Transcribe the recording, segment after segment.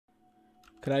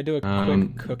Could I do a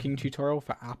quick cooking tutorial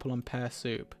for apple and pear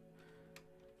soup?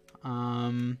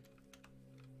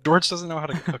 George doesn't know how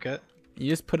to cook it. You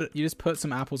just put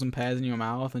some apples and pears in your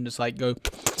mouth and just like go,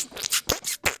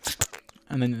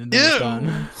 and then it's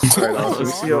done.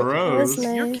 Gross. You're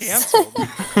canceled.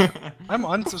 I'm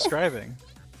unsubscribing.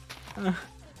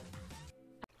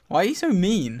 Why are you so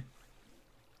mean?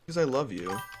 Because I love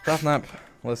you. Sapnap,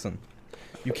 listen.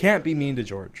 You can't be mean to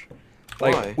George.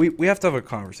 Like, Why? we have to have a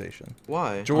conversation.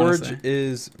 Why? George Honestly.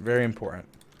 is very important.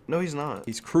 No, he's not.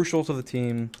 He's crucial to the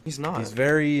team. He's not. He's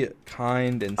very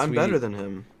kind and sweet. I'm better than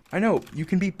him. I know. You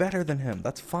can be better than him.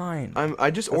 That's fine. I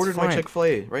just That's ordered my fine.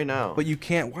 Chick-fil-A right now. But you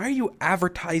can't. Why are you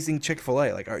advertising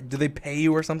Chick-fil-A? Like, do they pay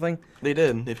you or something? They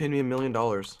did. They paid me $1 million.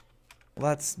 Well,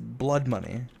 that's blood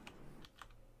money.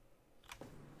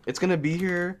 It's gonna be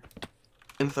here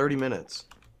in 30 minutes.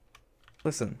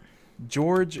 Listen,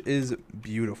 George is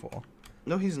beautiful.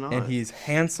 No, he's not. And he's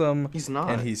handsome. He's not.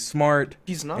 And he's smart.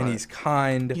 He's not. And he's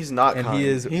kind. He's not and kind. he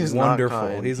is He's wonderful. Not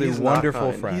kind. He's He's a not wonderful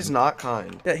kind. friend. He's not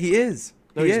kind. Yeah, he is.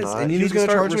 No, he he's is. not. And you He's need to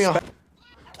gonna start charge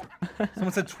me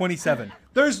Someone said 27.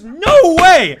 There's no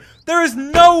way! There is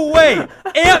no way!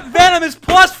 Ant Venom is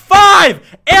 +5!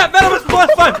 Ant Venom is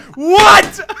 +5!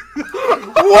 What?!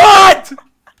 What?!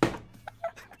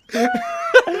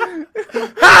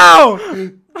 How?!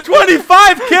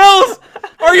 25 kills?!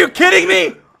 Are you kidding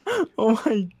me?! Oh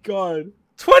my god.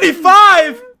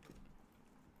 25?!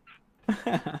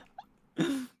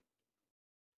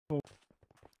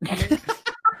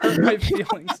 Hurt my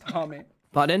feelings, Tommy.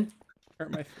 Pardon?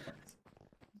 Hurt my feelings.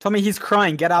 Tommy, he's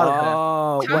crying. Get out of there.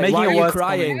 Oh, You're wait, making why it are you worse,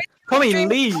 crying? Tommy,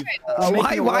 leave.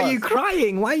 Why are you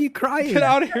crying? Why are you crying? Get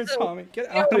out of here, Tommy. Get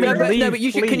out of No, here. but, Leave, no, but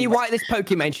you should. Can you please. write this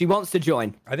Pokemon? She wants to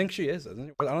join. I think she is, isn't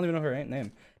she? I don't even know her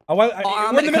name. We're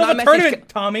in the middle of a tournament,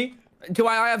 Tommy! Do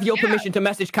I have your permission to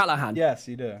message Callahan? Yes,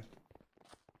 you do.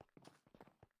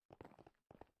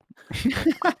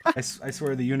 I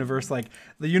swear the universe like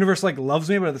loves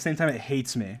me, but at the same time it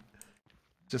hates me.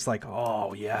 Just like,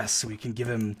 oh yes, we can give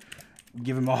him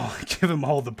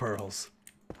all the pearls.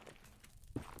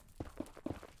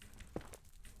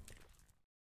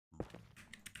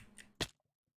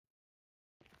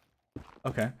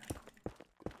 Okay.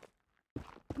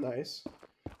 Nice.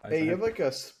 Hey, you have like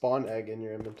a spawn egg in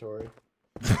your inventory.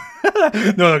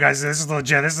 No, guys, this is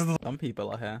legit. This is Some people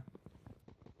are here.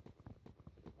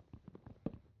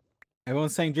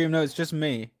 Everyone's saying Dream. No, it's just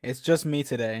me. It's just me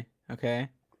today. Okay.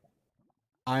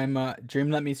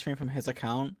 Dream let me stream from his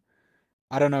account.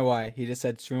 I don't know why. He just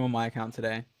said stream on my account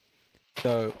today.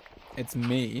 So it's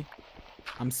me.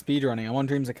 I'm speedrunning. I'm on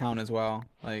Dream's account as well.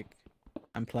 Like,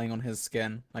 I'm playing on his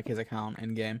skin, like his account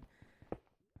in game.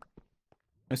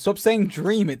 No, stop saying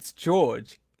Dream. It's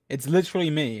George. It's literally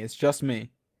me. It's just me.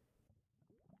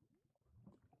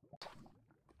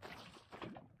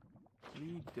 What are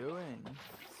you doing,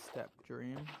 Step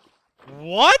Dream?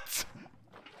 What?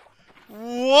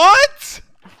 What?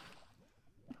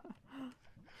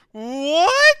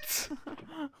 What?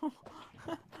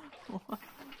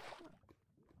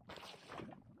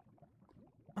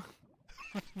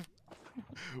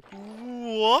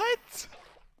 What?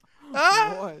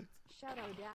 Ah? What?